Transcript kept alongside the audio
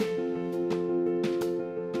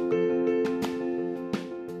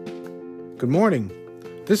Good morning.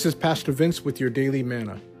 This is Pastor Vince with your Daily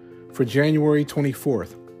Manna for January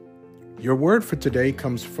 24th. Your word for today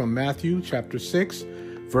comes from Matthew chapter 6,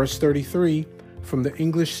 verse 33 from the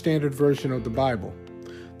English Standard Version of the Bible.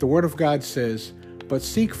 The word of God says, "But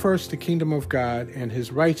seek first the kingdom of God and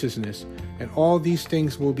his righteousness, and all these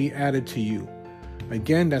things will be added to you."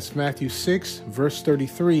 Again, that's Matthew 6, verse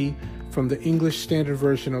 33 from the English Standard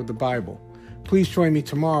Version of the Bible. Please join me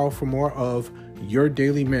tomorrow for more of Your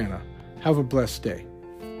Daily Manna. Have a blessed day.